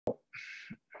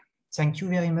Thank you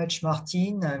very much,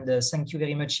 Martin, and thank you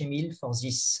very much, Emil, for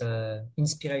this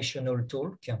inspirational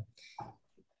talk.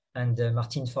 And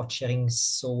Martin, for sharing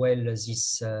so well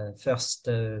this first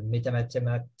MetaMAT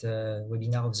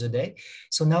webinar of the day.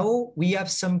 So now we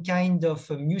have some kind of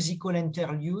a musical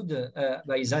interlude.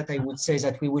 By that, I would say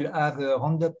that we will have a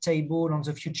roundup table on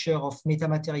the future of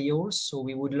metamaterials. So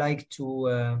we would like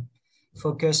to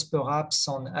focus perhaps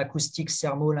on acoustic,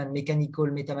 thermal, and mechanical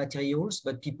metamaterials,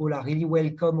 but people are really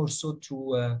welcome also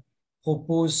to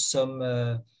propose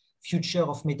some future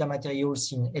of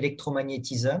metamaterials in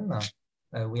electromagnetism.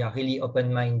 We are really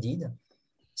open-minded.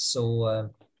 So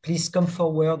please come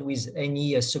forward with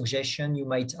any suggestion you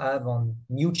might have on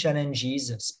new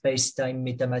challenges, space-time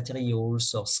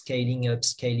metamaterials, or scaling up,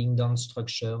 scaling down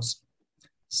structures.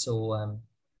 So,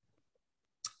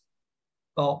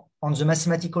 or on the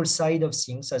mathematical side of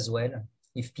things as well,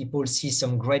 if people see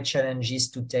some great challenges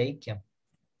to take.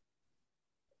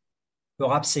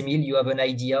 Perhaps, Emil, you have an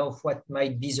idea of what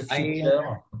might be the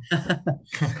future?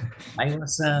 I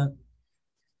was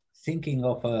thinking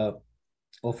of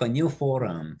a new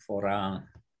forum for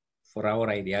our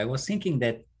idea. I was thinking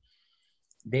that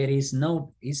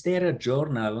is there a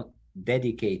journal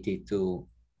dedicated to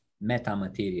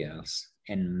metamaterials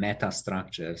and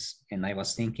metastructures? And I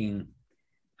was thinking,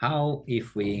 how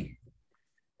if we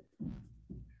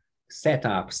set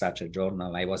up such a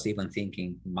journal? I was even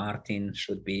thinking Martin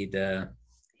should be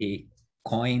he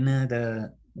coined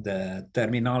the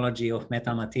terminology of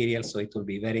metamaterials, so it would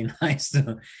be very nice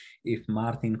if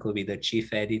Martin could be the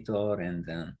chief editor, and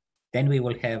then we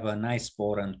will have a nice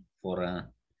forum for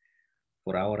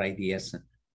our ideas.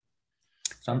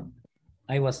 So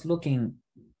I was looking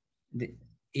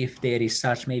if there is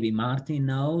such, maybe Martin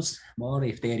knows more,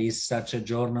 if there is such a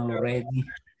journal already.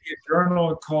 A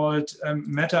journal called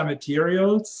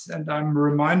MetaMaterials, and I'm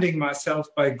reminding myself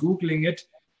by Googling it.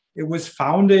 It was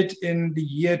founded in the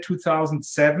year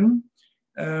 2007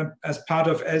 as part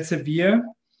of Elsevier,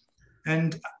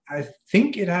 and I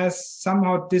think it has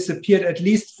somehow disappeared, at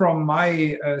least from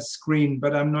my screen,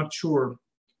 but I'm not sure.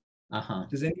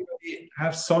 Does anybody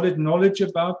have solid knowledge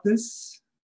about this?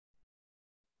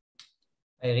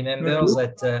 I remember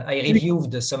that I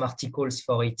reviewed some articles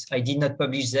for it. I did not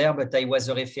publish there, but I was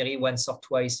a referee once or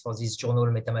twice for this journal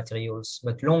MetaMaterials,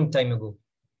 but long time ago.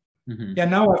 Yeah,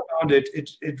 now I found it.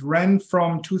 It ran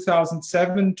from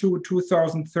 2007 to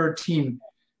 2013.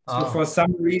 So for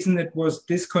some reason, it was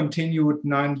discontinued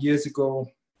 9 years ago.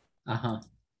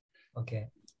 Okay.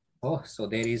 Oh, so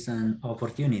there is an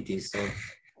opportunity. So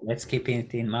let's keep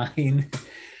it in mind.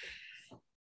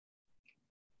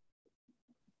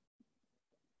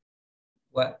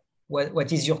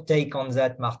 What is your take on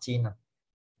that, Martin?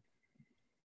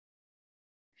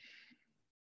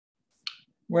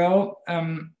 Well,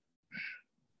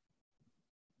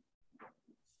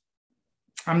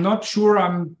 I'm not sure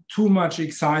I'm too much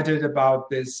excited about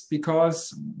this,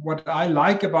 because what I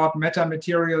like about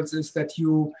metamaterials is that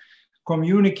you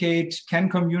can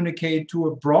communicate to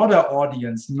a broader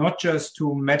audience, not just to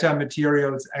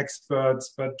metamaterials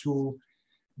experts, but to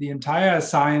the entire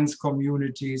science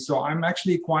community. So I'm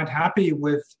actually quite happy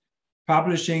with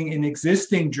publishing in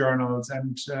existing journals.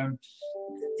 And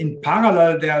in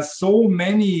parallel, there are so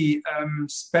many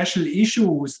special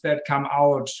issues that come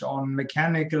out on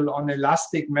mechanical, on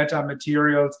elastic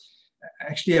metamaterials.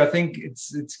 Actually, I think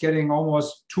it's getting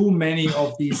almost too many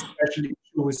of these special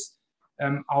issues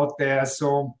out there.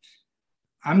 So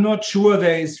I'm not sure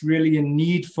there is really a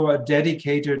need for a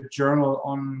dedicated journal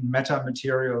on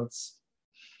metamaterials.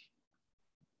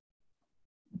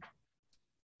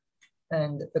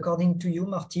 And according to you,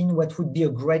 Martin, what would be a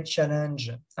great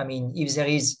challenge? I mean, if there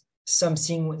is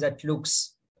something that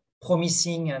looks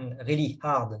promising and really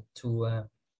hard to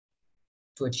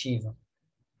achieve.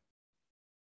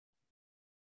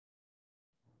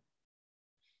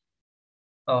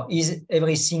 Or is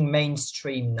everything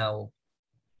mainstream now?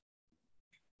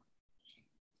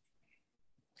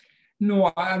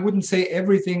 No, I wouldn't say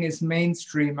everything is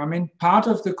mainstream. I mean, part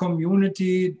of the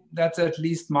community, that's at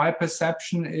least my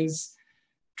perception, is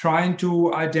trying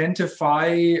to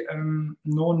identify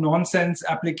no-nonsense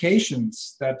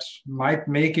applications that might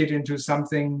make it into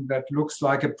something that looks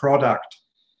like a product.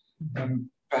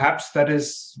 Perhaps that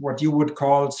is what you would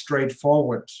call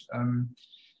straightforward.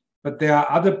 But there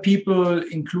are other people,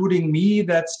 including me,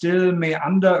 that still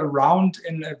meander around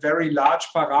in a very large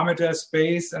parameter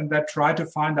space and that try to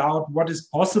find out what is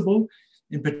possible,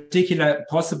 in particular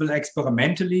possible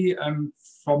experimentally,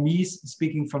 for me,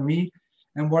 speaking for me,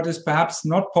 and what is perhaps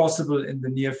not possible in the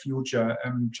near future,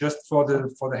 just for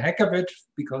the heck of it,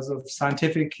 because of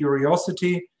scientific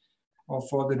curiosity, or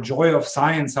for the joy of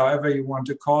science, however you want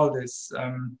to call this.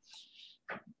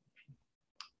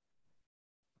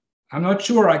 I'm not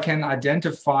sure I can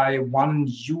identify one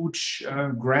huge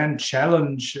grand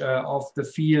challenge of the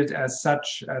field as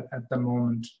such at the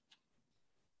moment.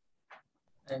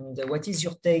 And what is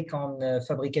your take on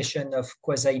fabrication of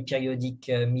quasi-periodic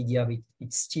media?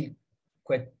 It's still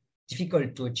quite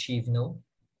difficult to achieve, no?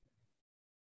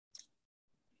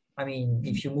 I mean,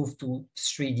 if you move to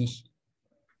 3D.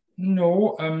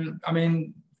 No, I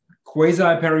mean,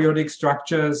 quasi-periodic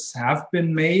structures have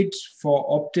been made for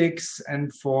optics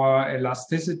and for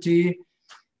elasticity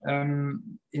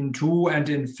in 2 and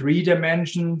in 3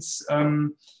 dimensions.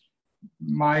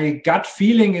 My gut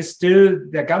feeling is still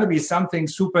there got to be something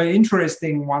super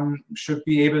interesting one should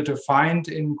be able to find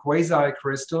in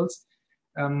quasi-crystals.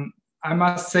 I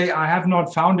must say I have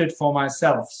not found it for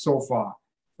myself so far.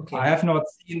 Okay. I have not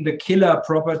seen the killer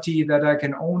property that I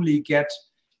can only get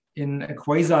in a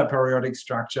quasi-periodic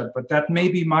structure, but that may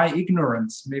be my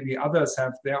ignorance. Maybe others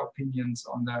have their opinions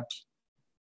on that.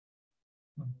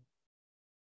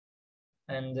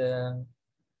 And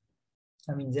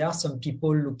I mean, there are some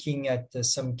people looking at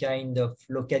some kind of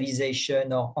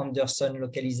localization or Anderson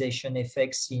localization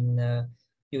effects in,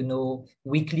 you know,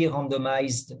 weakly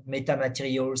randomized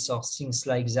metamaterials or things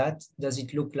like that. Does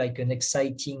it look like an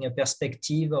exciting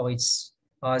perspective, or it's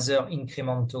rather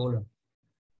incremental?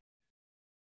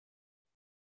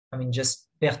 I mean, just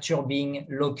perturbing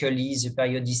locally the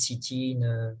periodicity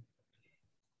in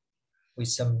with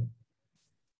some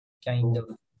kind of,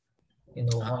 you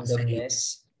know,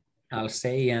 randomness. I'll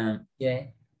say Yeah.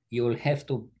 you'll have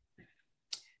to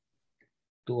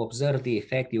observe the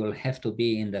effect. You will have to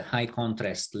be in the high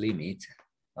contrast limit.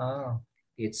 Ah.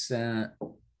 It's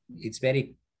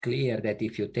very clear that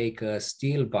if you take a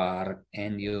steel bar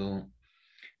and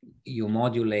you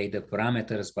modulate the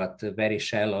parameters, but very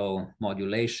shallow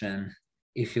modulation,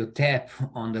 if you tap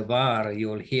on the bar,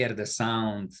 you'll hear the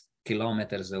sound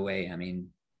kilometers away. I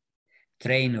mean,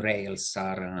 train rails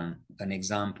are an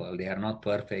example. They are not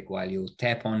perfect. While you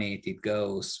tap on it, it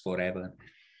goes forever.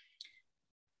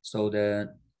 So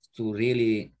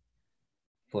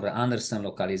for the Anderson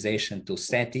localization to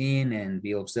set in and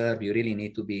be observed, you really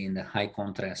need to be in the high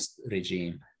contrast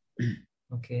regime.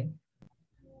 Okay.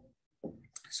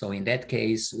 So in that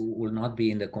case, will not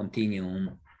be in the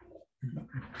continuum.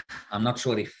 I'm not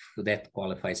sure if that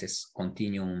qualifies as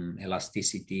continuum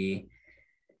elasticity,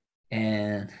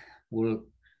 and will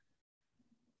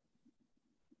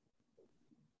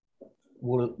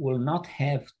not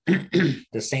have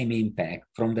the same impact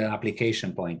from the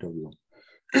application point of view.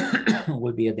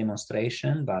 Will be a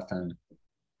demonstration, but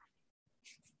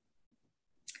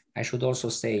I should also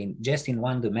say, just in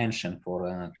one dimension for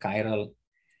a chiral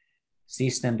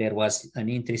system, there was an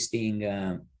interesting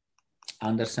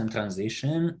Anderson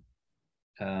transition.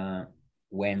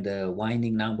 When the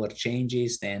winding number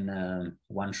changes, then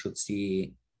one should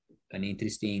see an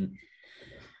interesting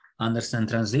Anderson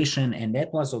transition, and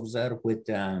that was observed with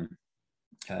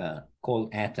cold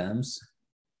atoms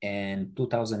in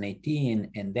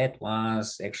 2018, and that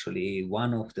was actually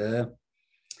one of the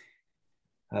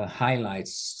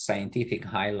scientific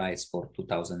highlights for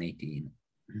 2018.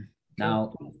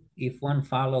 Now, if one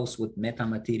follows with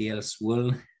metamaterials,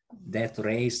 will that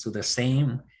raise to the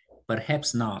same?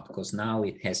 Perhaps not, because now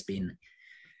it has been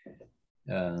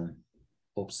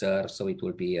observed, so it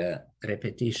will be a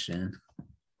repetition.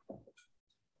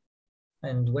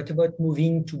 And what about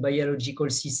moving to biological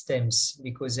systems?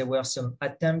 Because there were some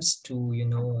attempts to, you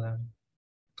know,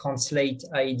 translate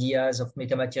ideas of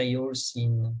metamaterials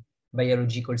in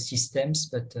biological systems,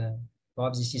 but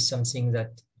perhaps this is something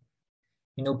that,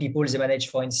 you know, people, they manage,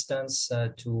 for instance,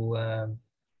 to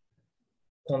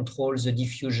control the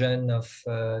diffusion of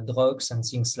drugs and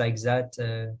things like that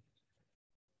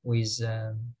with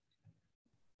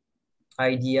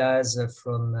ideas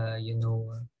from, you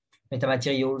know,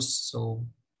 metamaterials, so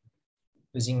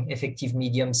using effective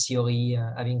medium theory,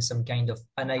 having some kind of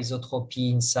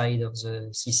anisotropy inside of the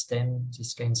system,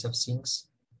 these kinds of things,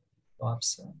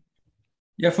 perhaps.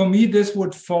 Yeah, for me, this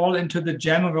would fall into the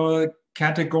general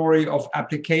category of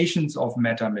applications of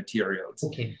metamaterials.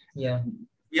 Okay, yeah.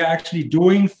 We are actually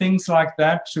doing things like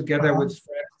that together with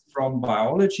friends from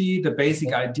biology. The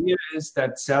basic idea is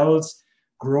that cells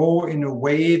grow in a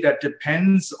way that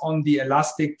depends on the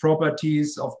elastic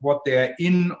properties of what they're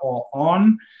in or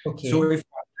on. Okay. So if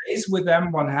one plays with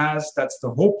them, one has, that's the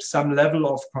hope, some level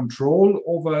of control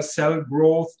over cell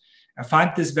growth. I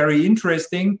find this very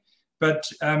interesting, but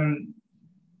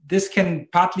this can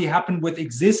partly happen with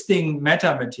existing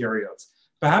metamaterials.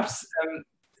 Perhaps,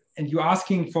 and you're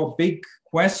asking for big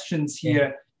questions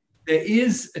here, there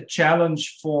is a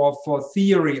challenge for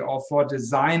theory or for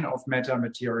design of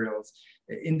metamaterials.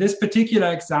 In this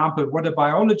particular example, what a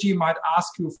biology might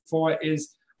ask you for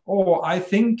is, oh, I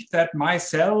think that my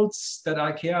cells that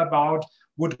I care about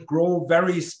would grow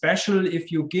very special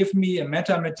if you give me a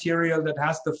metamaterial that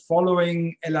has the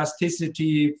following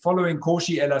elasticity, following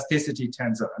Cauchy elasticity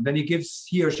tensor. And then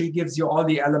he or she gives you all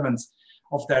the elements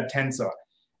of that tensor.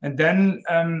 And then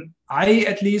I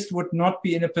at least would not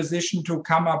be in a position to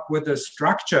come up with a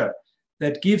structure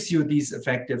that gives you these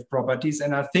effective properties.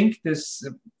 And I think this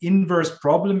inverse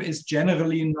problem is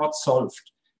generally not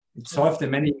solved. It's solved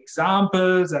in many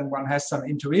examples and one has some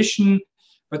intuition,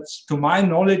 but to my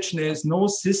knowledge, there's no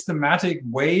systematic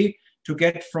way to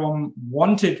get from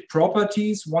wanted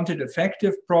properties, wanted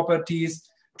effective properties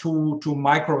to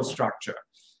microstructure.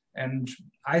 And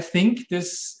I think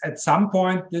this, at some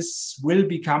point, this will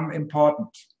become important.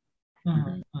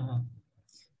 Mm-hmm, mm-hmm.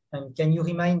 And can you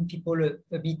remind people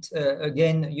a bit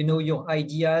again, your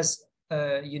ideas,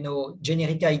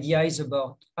 generic ideas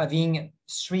about having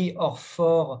 3 or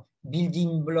 4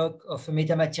 building blocks of a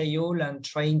metamaterial and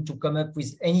trying to come up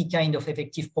with any kind of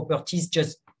effective properties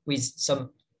just with some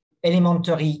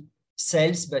elementary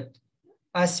cells, but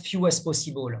as few as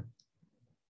possible.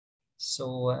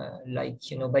 So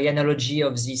by analogy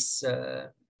of these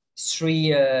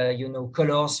 3,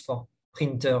 colors for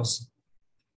printers.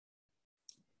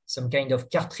 Some kind of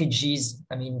cartridges,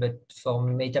 but for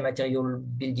metamaterial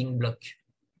building block.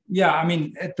 Yeah,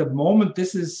 at the moment,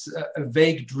 this is a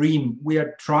vague dream. We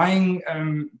are trying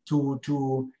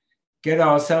to get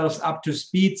ourselves up to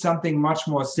speed, something much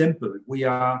more simple. We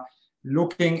are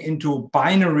looking into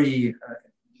binary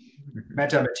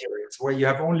metamaterials where you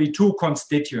have only 2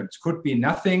 constituents. Could be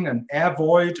nothing, an air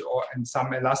void and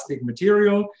some elastic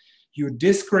material. You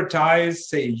discretize,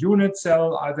 say, a unit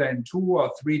cell either in 2 or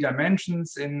 3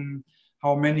 dimensions in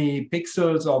how many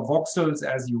pixels or voxels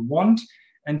as you want.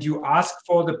 And you ask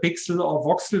for the pixel or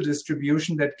voxel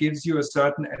distribution that gives you a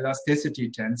certain elasticity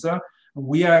tensor.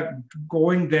 We are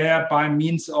going there by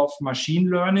means of machine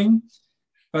learning,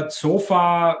 but so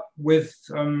far with,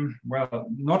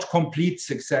 not complete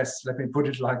success. Let me put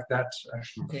it like that.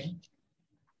 Okay.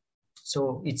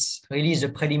 So it's really the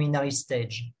preliminary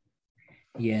stage.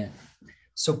 Yeah.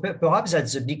 So perhaps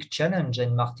that's a big challenge,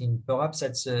 and Martin, perhaps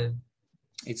that's a...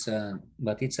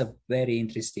 But it's a very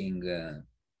interesting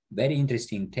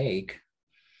take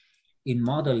in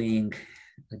modeling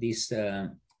these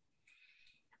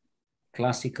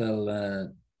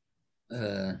classical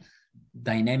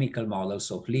dynamical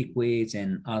models of liquids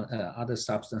and other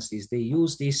substances. They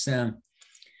use these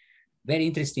very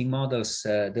interesting models,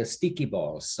 the sticky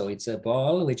balls. So it's a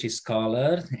ball which is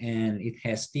colored and it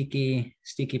has sticky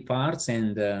parts,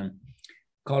 and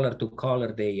color to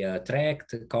color they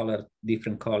attract,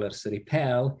 different colors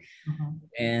repel. Mm-hmm.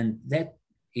 And that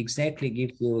exactly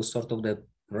gives you sort of the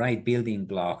right building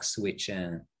blocks, which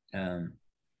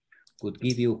could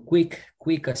give you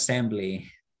quick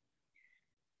assembly.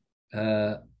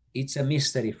 It's a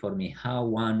mystery for me how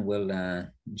one will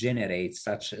generate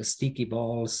such sticky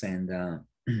balls, and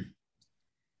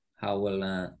how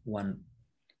will one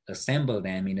assemble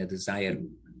them in a desired.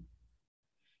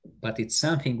 But it's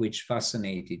something which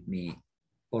fascinated me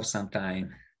for some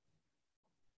time.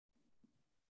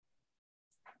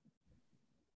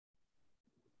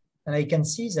 And I can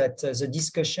see that the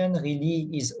discussion really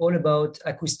is all about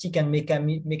acoustic and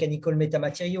mechanical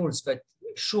metamaterials, but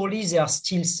surely there are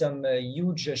still some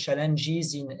huge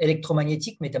challenges in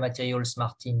electromagnetic metamaterials,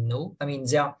 Martin, no?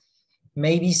 There are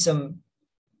maybe some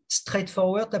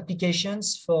straightforward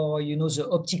applications for, the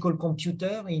optical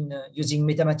computer in using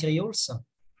metamaterials?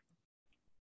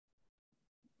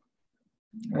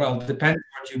 Well, it depends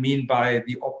what you mean by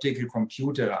the optical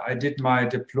computer. I did my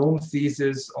diploma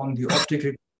thesis on the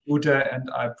optical computer, and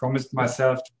I promised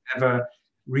myself to never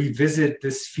revisit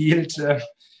this field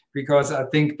because I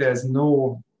think there's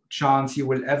no chance you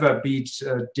will ever beat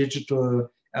digital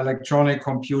electronic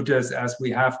computers as we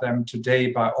have them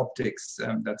today by optics.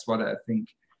 That's what I think.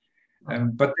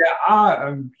 But there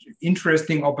are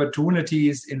interesting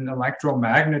opportunities in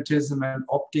electromagnetism and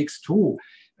optics too.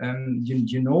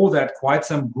 You know that quite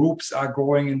some groups are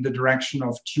going in the direction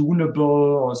of tunable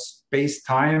or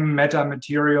space-time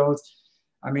metamaterials.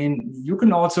 You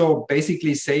can also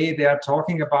basically say they are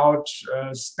talking about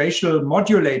spatial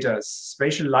modulators,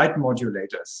 spatial light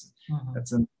modulators. Mm-hmm.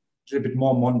 That's a little bit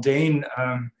more mundane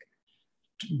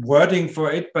wording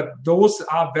for it, but those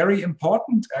are very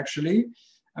important, actually.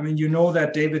 You know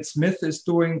that David Smith is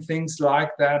doing things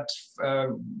like that,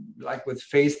 like with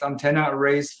phased antenna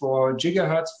arrays for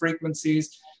gigahertz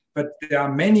frequencies. but there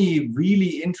are many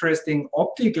really interesting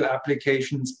optical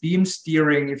applications, beam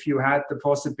steering, if you had the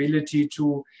possibility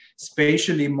to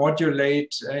spatially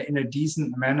modulate in a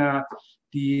decent manner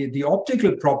the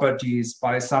optical properties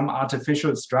by some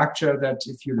artificial structure that,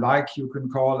 if you like, you can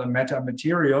call a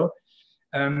metamaterial.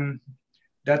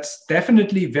 That's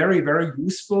definitely very, very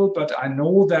useful, but I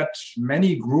know that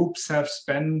many groups have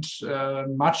spent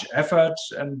much effort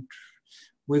and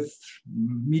with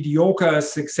mediocre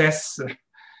success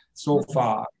so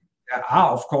far. There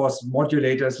are, of course,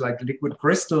 modulators like liquid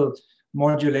crystal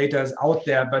modulators out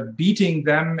there, but beating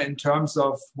them in terms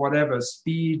of whatever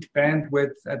speed,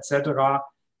 bandwidth, etc.,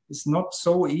 is not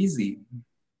so easy.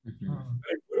 Mm-hmm.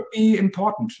 It would be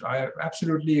important. I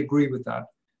absolutely agree with that.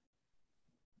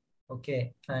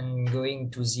 Okay, and going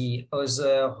to the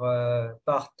other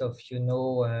part of,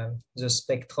 the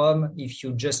spectrum, if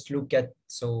you just look at,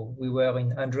 so we were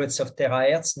in hundreds of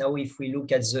terahertz. Now, if we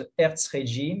look at the Hertz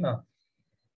regime,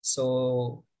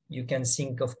 so you can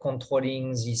think of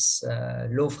controlling these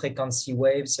low frequency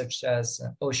waves, such as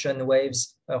ocean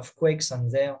waves, earthquakes,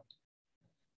 and there.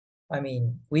 I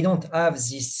mean, we don't have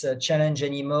this challenge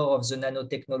anymore of the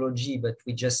nanotechnology, but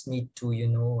we just need to,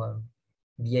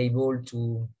 be able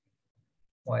to,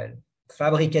 well,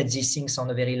 fabricate these things on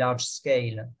a very large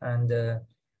scale. And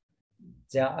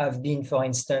there have been, for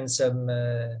instance, some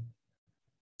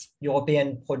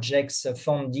European projects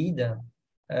funded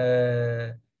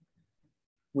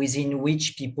within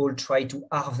which people try to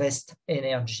harvest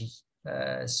energy.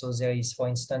 So there is, for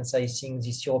instance, I think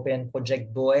this European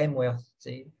project Bohem, where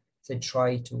they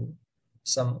try to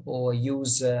somehow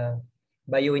use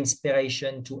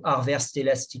bioinspiration to harvest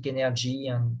elastic energy,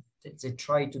 and they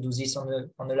try to do this on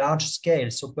a large scale.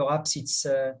 So perhaps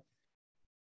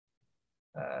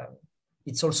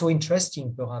it's also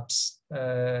interesting, perhaps,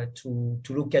 to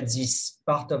look at this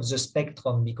part of the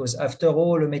spectrum, because after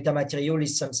all, a metamaterial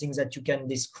is something that you can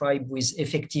describe with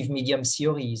effective medium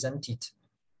theory, isn't it?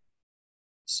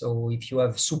 So if you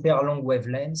have super long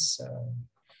wavelengths,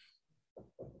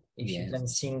 if you can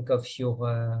think of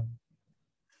your,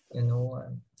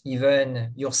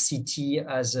 even your CT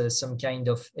as some kind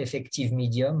of effective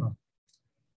medium,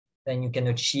 then you can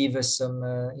achieve some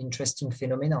interesting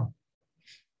phenomena.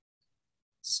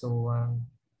 So,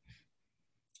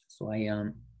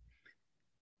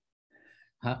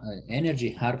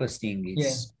 energy harvesting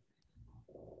is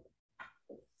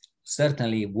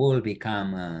certainly will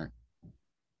become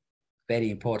very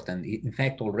important. In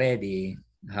fact, already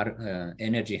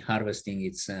energy harvesting,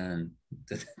 it's the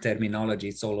terminology,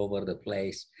 it's all over the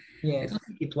place. I don't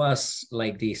think it was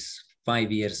like this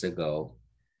 5 years ago,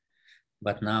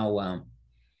 but now,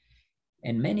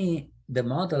 and many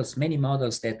models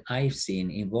that I've seen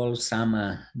involve some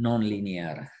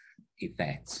nonlinear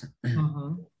effects.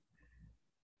 Mm-hmm.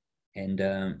 And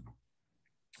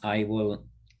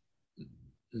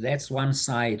that's one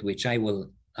side which I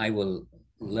will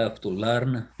love to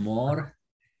learn more,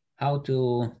 how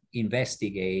to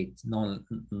investigate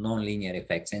nonlinear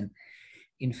effects. And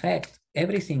in fact,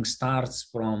 everything starts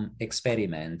from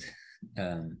experiment.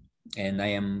 And I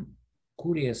am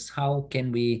curious, how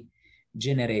can we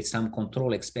generate some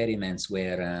control experiments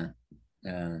where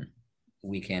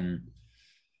we can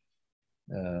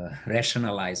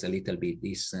rationalize a little bit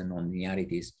these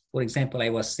nonlinearities. For example, I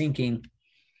was thinking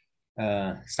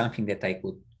something that I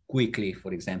could quickly,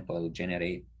 for example,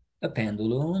 generate a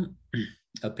pendulum.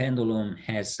 A pendulum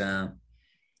has a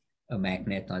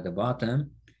magnet at the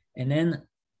bottom, and then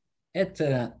at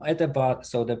the bottom,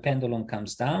 so the pendulum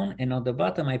comes down, and on the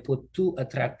bottom I put two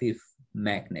attractive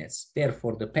magnets.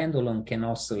 Therefore, the pendulum can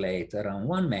oscillate around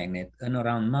one magnet and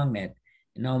around magnet.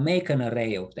 Now make an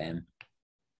array of them.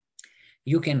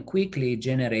 You can quickly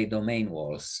generate domain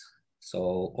walls.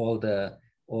 So all the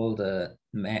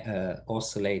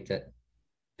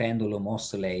pendulum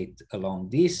oscillate along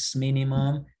this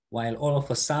minimum, while all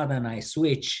of a sudden I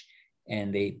switch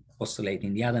and they oscillate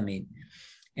in the other minimum.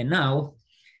 And now,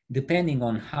 depending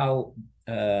on how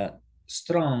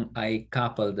strong I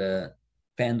couple the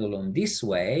pendulum this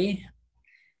way,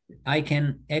 I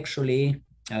can actually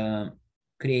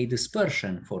create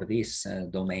dispersion for these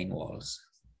domain walls.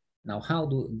 Now, how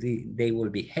do they will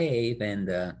behave?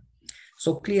 And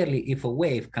so clearly, if a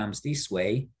wave comes this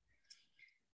way,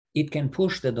 it can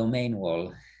push the domain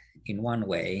wall in one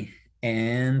way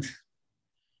and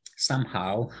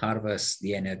somehow harvest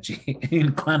the energy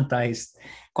in quantized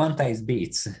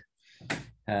bits.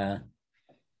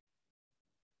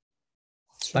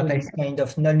 But it's kind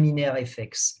of nonlinear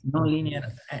effects.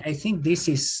 Nonlinear. I think this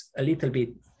is a little bit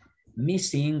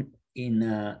missing in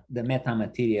the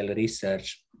metamaterial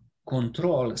research.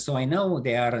 control. So I know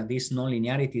there are these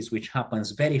nonlinearities which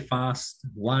happens very fast.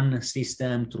 One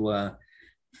system through a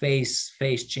phase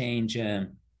change,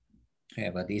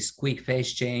 have this quick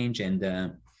phase change, and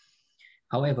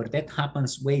however that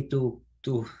happens way too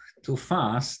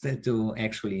fast to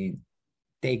actually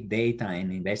take data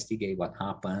and investigate what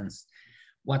happens.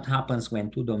 What happens when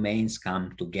two domains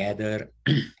come together?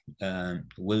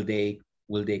 Will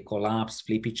they collapse,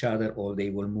 flip each other, or they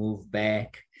will move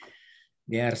back?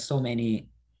 There are so many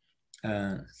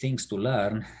things to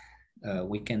learn.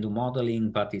 We can do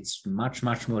modeling, but it's much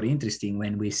more interesting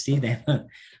when we see them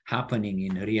happening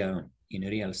in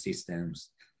real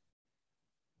systems.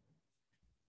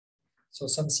 So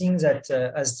something that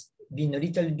has been a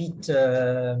little bit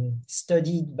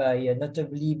studied by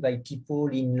notably by people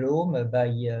in Rome, by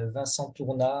Vincent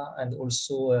Tournat, and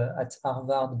also at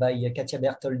Harvard by Katia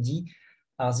Bertoldi,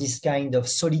 are this kind of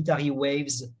solitary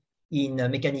waves in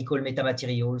mechanical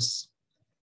metamaterials,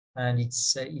 and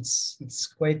it's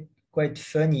quite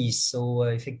funny. So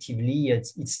effectively,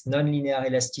 it's nonlinear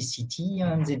elasticity,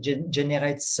 and they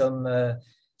generate some.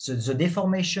 The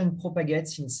deformation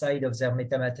propagates inside of their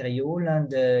metamaterial,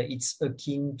 and it's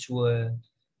akin to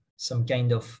some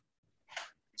kind of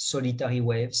solitary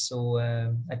wave. So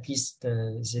at least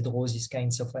they draw these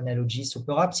kinds of analogies. So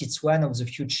perhaps it's one of the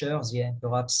futures, yeah,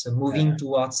 perhaps moving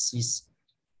towards this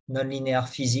nonlinear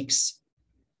physics.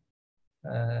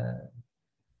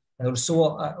 And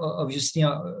also, obviously,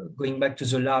 going back to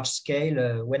the large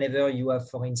scale, whenever you have,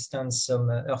 for instance,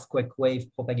 some earthquake wave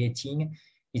propagating,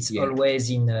 it's always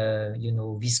in,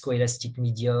 viscoelastic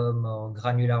medium or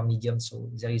granular medium. So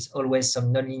there is always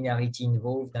some nonlinearity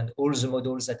involved, and all the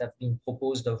models that have been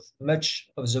proposed, much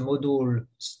of the models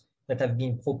that have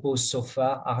been proposed so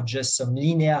far are just some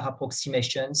linear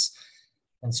approximations.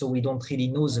 And so we don't really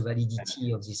know the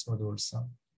validity of these models.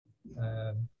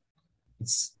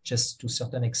 It's just to a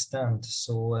certain extent.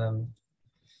 So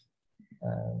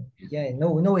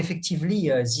effectively,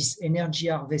 this energy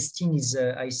harvesting is,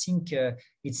 I think,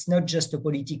 it's not just a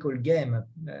political game.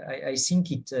 I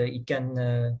think it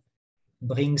can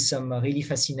bring some really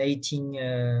fascinating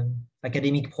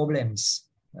academic problems.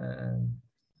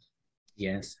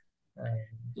 Yes.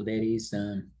 So there is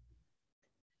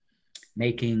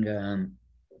making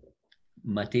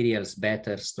materials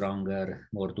better, stronger,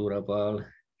 more durable,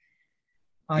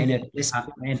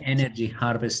 energy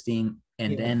harvesting,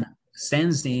 and then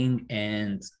sensing,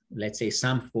 and let's say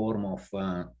some form of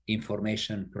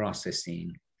information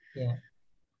processing. Yeah.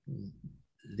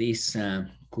 This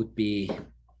could be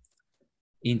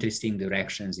interesting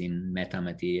directions in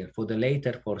metamaterial. For the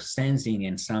later, for sensing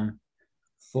and some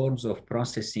forms of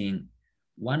processing,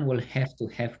 one will have to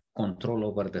have control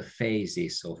over the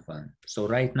phases of. So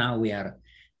right now we are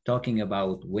talking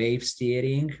about wave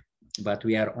steering, but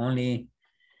we are only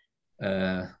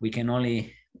we can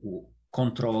only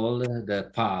control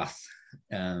the path,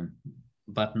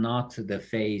 but not the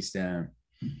phase.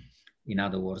 In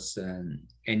other words,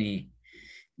 any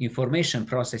information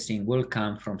processing will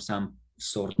come from some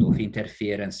sort of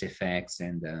interference effects,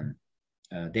 and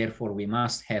therefore we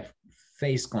must have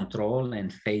phase control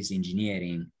and phase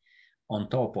engineering on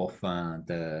top of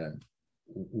the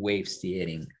wave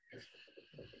steering.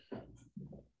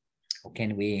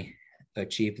 Can we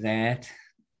achieve that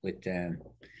with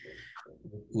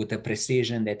the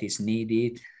precision that is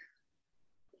needed?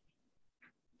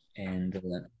 And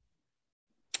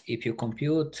if you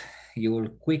compute, you will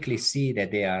quickly see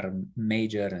that they are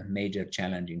major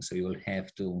challenging. So you will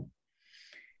have to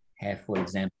have, for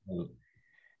example,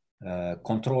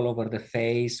 control over the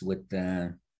phase with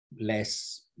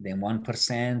less than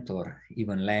 1%, or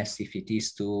even less if it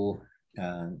is to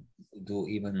do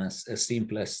even a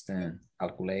simplest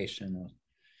calculation.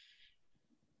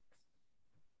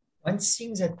 One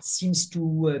thing that seems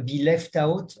to be left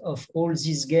out of all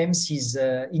these games is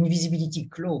invisibility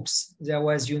cloaks. There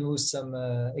was, some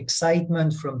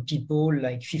excitement from people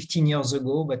like 15 years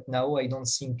ago, but now I don't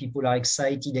think people are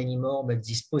excited anymore. But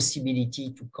this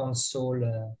possibility to console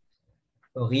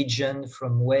a region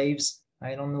from waves,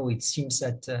 I don't know. It seems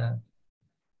that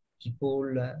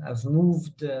people have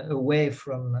moved away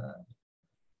from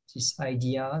these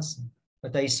ideas.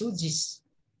 But I saw these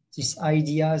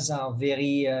ideas are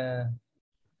very,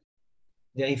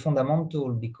 very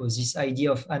fundamental, because this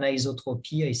idea of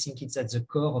anisotropy, I think it's at the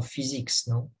core of physics,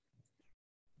 no?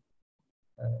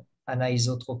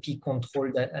 Anisotropy,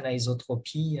 controlled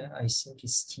anisotropy, I think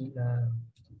is still...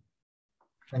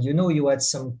 And you had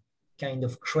some kind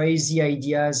of crazy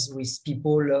ideas with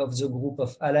people of the group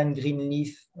of Alan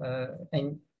Greenleaf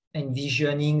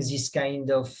envisioning this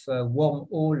kind of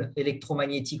wormhole,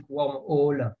 electromagnetic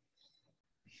wormhole,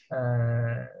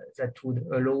 that would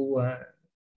allow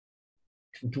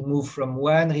to move from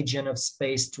one region of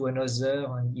space to another,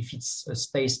 and if it's a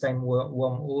space-time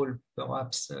wormhole,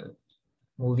 perhaps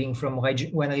moving from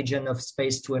one region of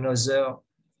space to another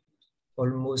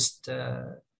almost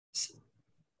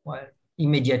well,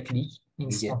 immediately,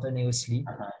 instantaneously.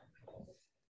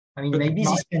 I mean, maybe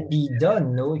this can be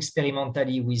done, no,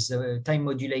 experimentally with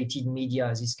time-modulated media,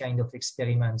 this kind of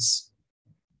experiments.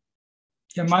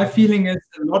 Yeah, my feeling is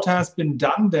a lot has been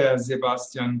done there,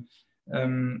 Sebastian. I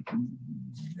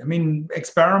mean,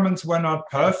 experiments were not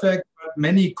perfect, but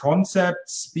many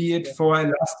concepts, be it for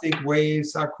elastic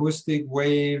waves, acoustic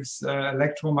waves,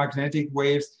 electromagnetic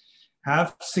waves,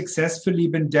 have successfully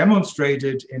been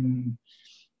demonstrated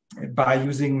by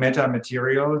using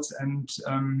metamaterials. And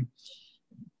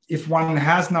if one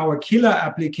has now a killer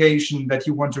application that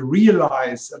you want to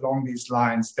realize along these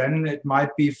lines, then it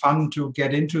might be fun to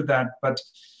get into that. But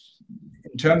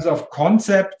in terms of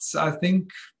concepts, I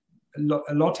think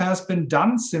a lot has been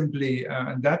done simply.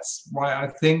 And that's why I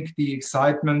think the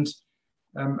excitement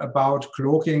about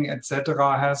cloaking,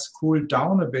 etc., has cooled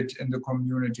down a bit in the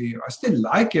community. I still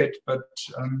like it, but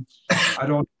I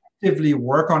don't actively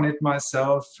work on it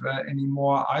myself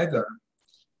anymore either.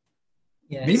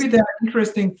 Yes. Maybe there are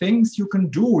interesting things you can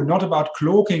do, not about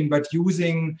cloaking, but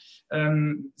using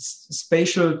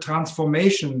spatial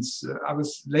transformations. I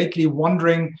was lately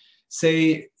wondering,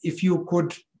 say, if you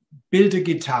could build a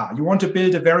guitar. You want to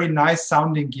build a very nice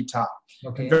sounding guitar.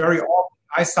 Okay. Very often,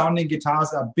 nice sounding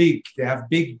guitars are big. They have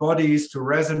big bodies to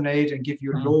resonate and give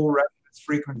you low resonance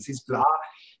frequencies, blah.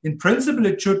 In principle,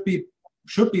 it should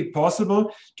be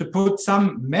possible to put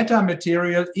some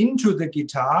metamaterial into the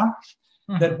guitar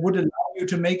that would allow you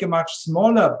to make a much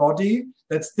smaller body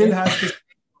that still has the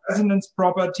resonance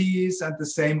properties and the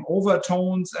same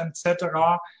overtones,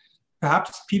 etc.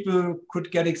 Perhaps people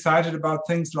could get excited about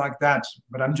things like that,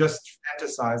 but I'm just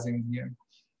fantasizing here.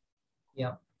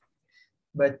 Yeah,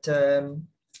 but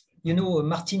you know,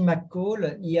 Martin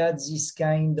McCall, he had this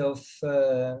kind of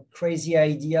crazy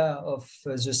idea of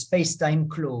the space-time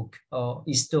cloak or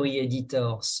history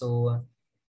editor. So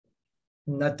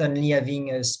not only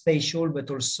having a spatial, but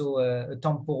also a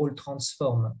temporal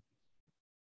transform.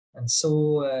 And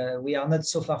so we are not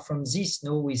so far from this,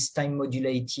 no, with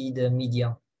time-modulated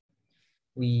media.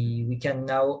 We can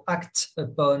now act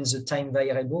upon the time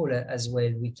variable as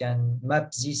well. We can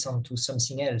map this onto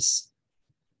something else.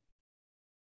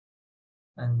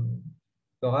 And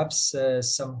perhaps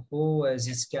somehow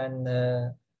this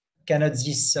cannot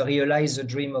this realize the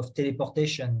dream of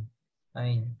teleportation? I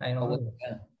mean, I don't know.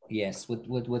 Yes,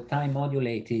 with time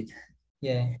modulated.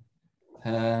 Yeah.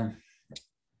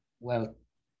 Well,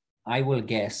 I will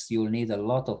guess you'll need a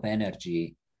lot of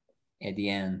energy at the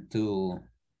end to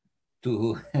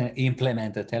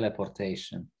implement a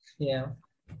teleportation. Yeah.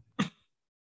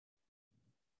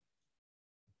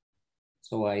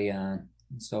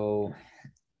 So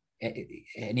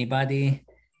anybody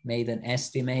made an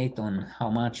estimate on how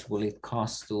much will it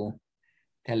cost to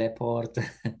teleport a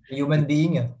human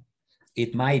being?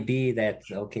 It might be that,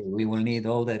 okay, we will need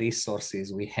all the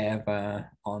resources we have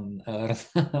on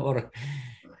Earth, or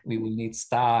we will need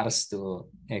stars to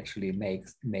actually make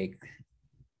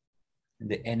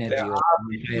the energy of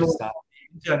the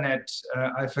internet.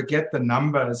 I forget the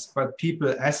numbers, but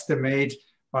people estimate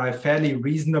by fairly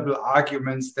reasonable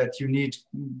arguments that you need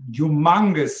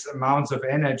humongous amounts of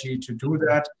energy to do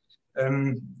that,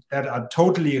 that are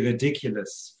totally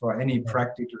ridiculous for any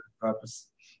practical purpose.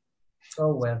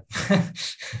 Oh, well. Okay.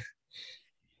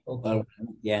 Well,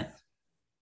 yeah.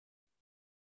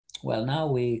 Well, now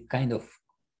we kind of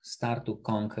start to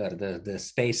conquer the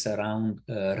space around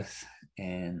Earth.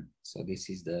 And so this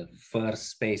is the first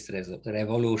space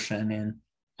revolution. And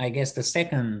I guess the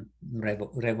second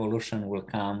revolution will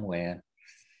come where,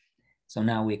 so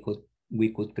now we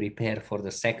could prepare for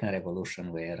the second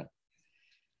revolution where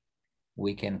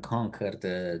we can conquer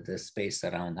the space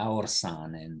around our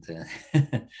sun and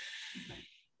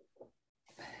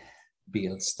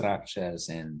build structures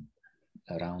and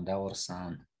around our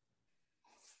sun.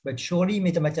 But surely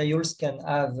metamaterials can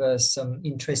have some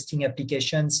interesting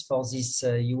applications for this.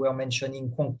 You were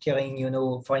mentioning conquering, you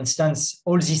know, for instance,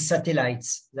 all these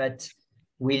satellites that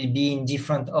will be in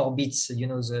different orbits, you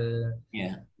know,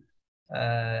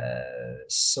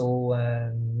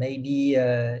 maybe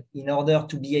in order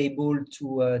to be able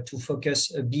to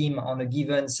focus a beam on a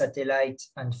given satellite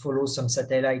and follow some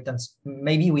satellite, and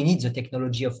maybe we need the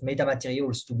technology of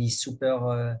metamaterials to be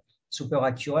super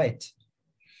accurate.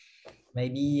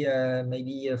 Maybe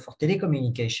for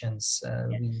telecommunications.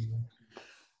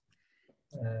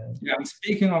 Yeah, and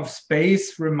speaking of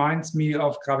space reminds me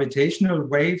of gravitational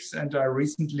waves, and I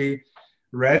recently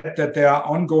read that there are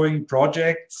ongoing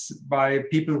projects by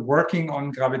people working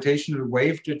on gravitational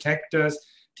wave detectors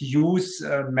to use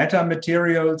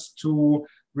metamaterials to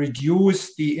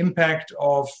reduce the impact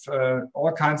of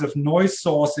all kinds of noise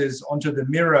sources onto the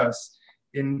mirrors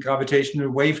in gravitational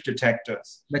wave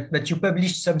detectors. But you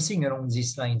published something along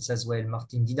these lines as well,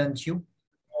 Martin, didn't you?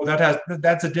 Oh,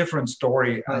 that's a different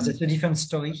story. That's a different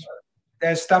story.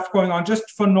 There's stuff going on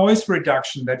just for noise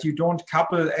reduction, that you don't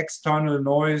couple external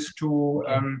noise to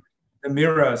the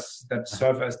mirrors that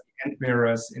serve as the end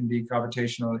mirrors in the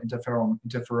gravitational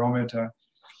interferometer.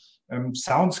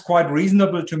 Sounds quite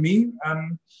reasonable to me.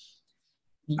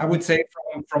 I would say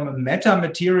from a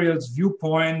metamaterials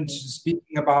viewpoint,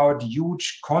 speaking about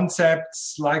huge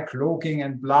concepts like cloaking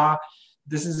and blah,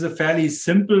 this is a fairly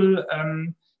simple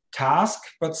task,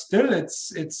 but still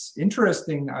it's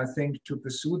interesting, I think, to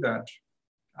pursue that.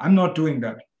 I'm not doing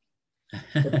that.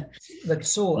 But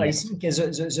so I think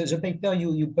the paper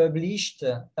you published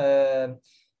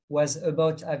was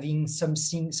about having some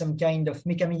kind of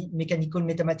mechanical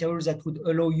metamaterials that would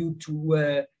allow you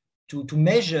to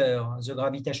measure the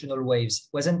gravitational waves,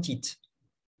 wasn't it?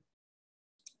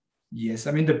 Yes,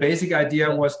 I mean, the basic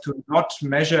idea was to not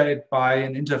measure it by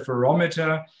an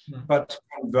interferometer, but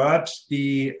convert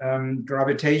the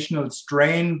gravitational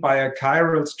strain by a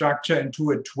chiral structure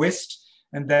into a twist,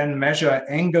 and then measure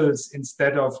angles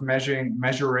instead of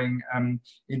measuring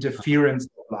interference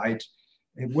of light.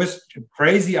 It was a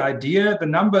crazy idea. The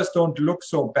numbers don't look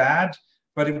so bad,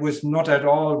 but it was not at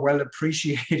all well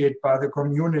appreciated by the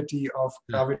community of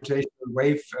gravitational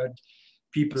wave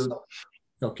people.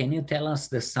 So can you tell us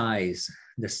the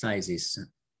sizes?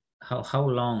 How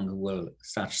long will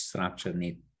such structure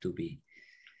need to be?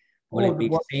 Will it be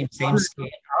the same scale?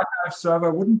 Archive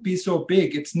server wouldn't be so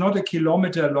big. It's not a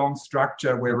kilometer-long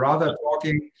structure. We're rather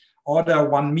talking order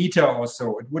 1 meter or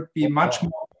so. It would be much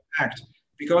more compact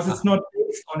because it's not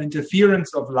based on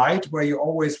interference of light, where you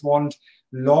always want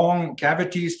long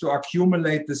cavities to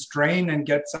accumulate the strain and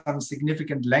get some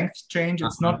significant length change.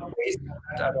 It's not based on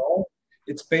that at all.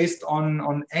 It's based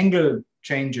on angle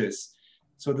changes.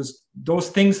 So those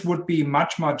things would be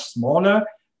much, much smaller.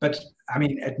 But I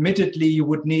mean, admittedly, you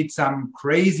would need some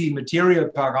crazy material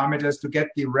parameters to get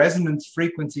the resonance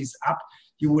frequencies up.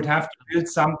 You would have to build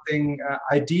something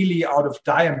ideally out of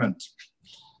diamond,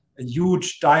 a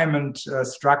huge diamond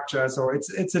structure. So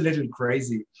it's a little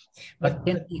crazy. But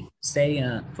can you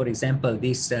say, for example,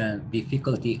 this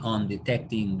difficulty on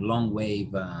detecting long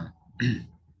wave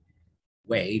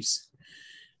waves?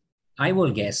 I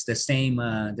will guess the same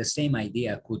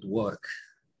idea could work.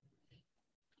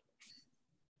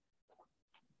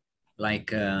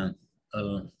 Like a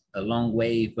long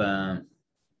wave.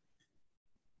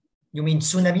 You mean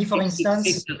tsunami, for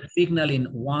instance? Signal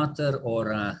in water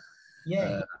or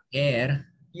air.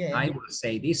 Yeah. I would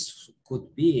say this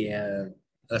could be a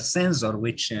sensor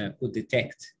which could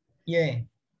detect. Yeah.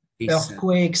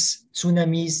 Earthquakes,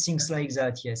 tsunamis, things like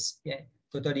that. Yes. Yeah.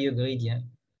 Totally agreed. Yeah.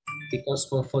 Because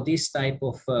for this type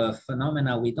of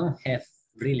phenomena, we don't have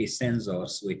really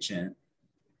sensors which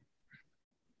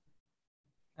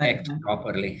act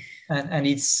properly. And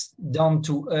it's down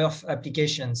to Earth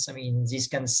applications. I mean, this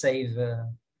can save,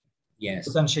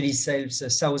 potentially saves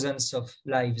thousands of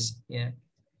lives. Yeah.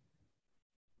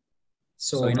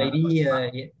 So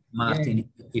maybe, Martin,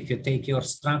 if you take your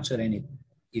structure and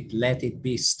it let it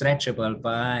be stretchable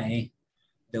by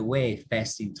the wave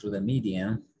passing through the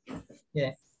medium.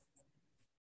 Yeah.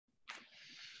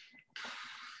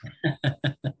 I'm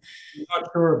not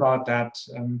sure about that.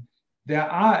 There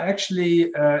are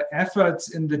actually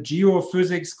efforts in the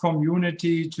geophysics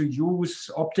community to use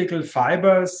optical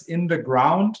fibers in the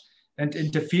ground and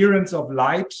interference of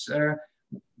light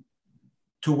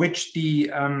to which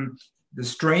the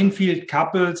strain field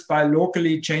couples by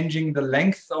locally changing the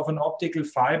length of an optical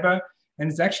fiber. And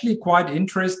it's actually quite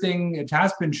interesting. It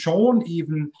has been shown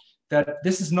even that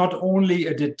this is not only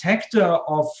a detector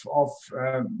of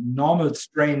normal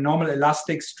strain, normal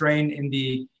elastic strain in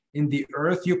the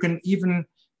Earth. You can even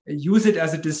use it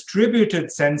as a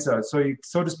distributed sensor. So you,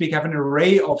 so to speak, have an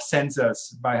array of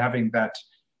sensors by having that.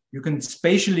 You can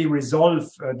spatially resolve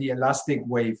the elastic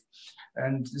wave.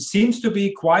 And it seems to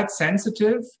be quite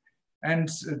sensitive. And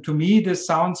to me, this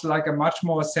sounds like a much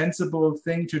more sensible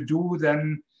thing to do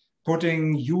than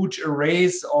putting huge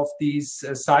arrays of these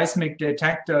seismic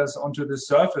detectors onto the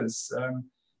surface.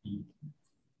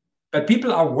 But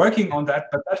people are working on that,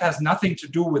 but that has nothing to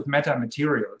do with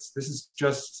metamaterials. This is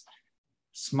just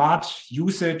smart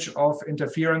usage of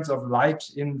interference of light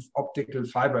in optical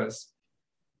fibers.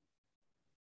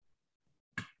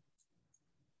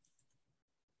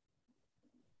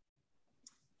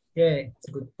 Yeah, it's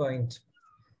a good point.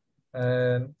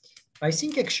 I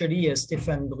think actually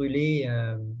Stéphane Brûlé,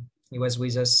 he was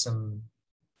with us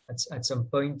at some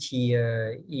point. He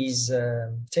is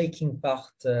taking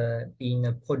part in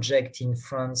a project in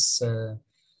France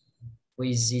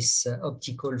with this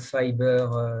optical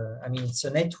fiber. I mean, it's a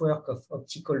network of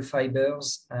optical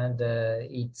fibers, and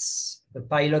it's a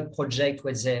pilot project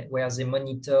where they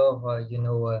monitor,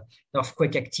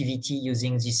 earthquake activity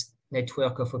using this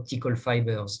network of optical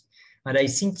fibers. And I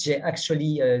think they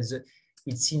actually,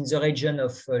 it's in the region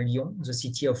of Lyon, the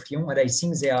city of Lyon, and I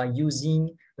think they are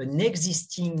using an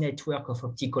existing network of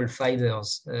optical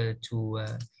fibers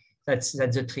that's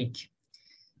the trick.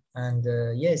 And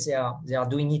yes, they are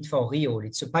doing it for real.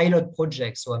 It's a pilot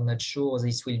project, so I'm not sure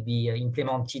this will be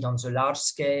implemented on the large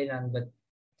scale, but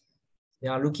they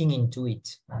are looking into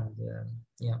it. And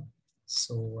yeah,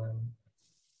 so.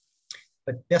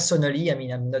 But personally, I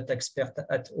mean, I'm not expert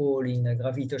at all in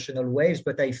gravitational waves,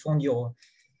 but I found your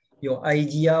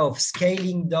idea of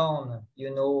scaling down,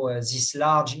 these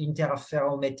large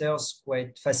interferometers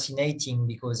quite fascinating,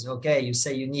 because, okay, you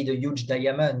say you need a huge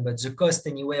diamond, but the cost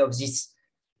anyway of this,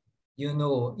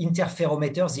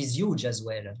 interferometers is huge as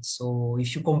well. So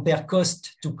if you compare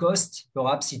cost to cost,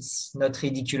 perhaps it's not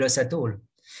ridiculous at all.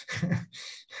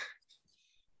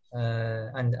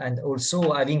 And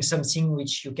also having something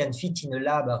which you can fit in a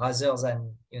lab rather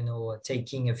than,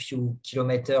 taking a few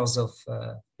kilometers of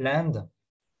land.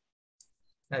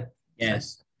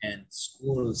 Yes, and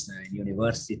schools and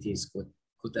universities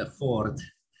could afford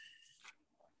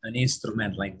an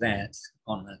instrument like that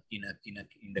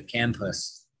in the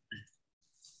campus.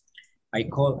 I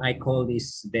call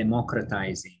this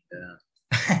democratizing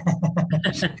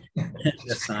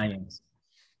the science.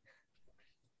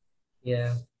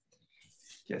 Yeah.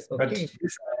 Yes, okay. But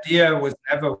this idea was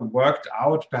never worked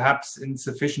out, perhaps in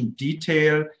sufficient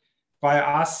detail by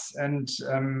us. And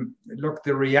look,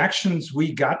 the reactions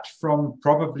we got from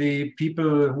probably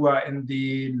people who are in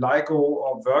the LIGO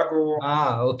or Virgo.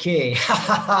 Ah, okay.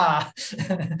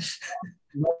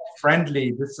 Not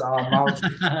friendly. This are amount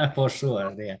for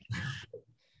sure. Yeah.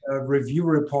 Review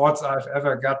reports I've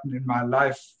ever gotten in my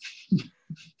life.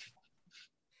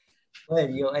 Well,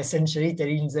 you're essentially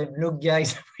telling them, look,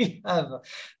 guys, we have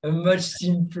a much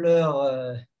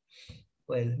simpler,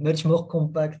 much more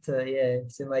compact, they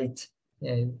might.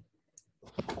 Yeah.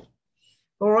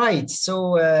 All right,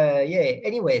 so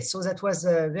anyway, so that was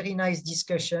a very nice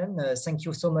discussion. Thank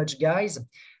you so much, guys.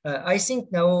 I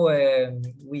think now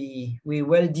we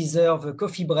well deserve a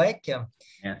coffee break.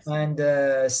 Yes. And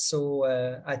so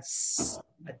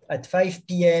at 5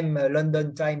 p.m.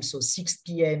 London time, so 6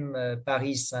 p.m.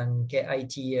 Paris and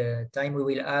KIT time, we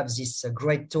will have this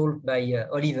great talk by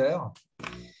Oliver,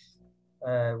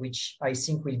 which I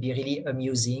think will be really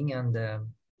amusing. And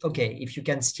okay, if you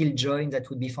can still join, that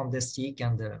would be fantastic.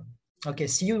 And okay,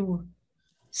 see you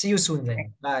soon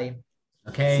then. Bye.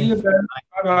 Okay. See you then.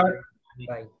 Bye-bye.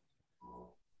 Bye.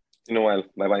 Noel.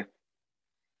 Bye-bye.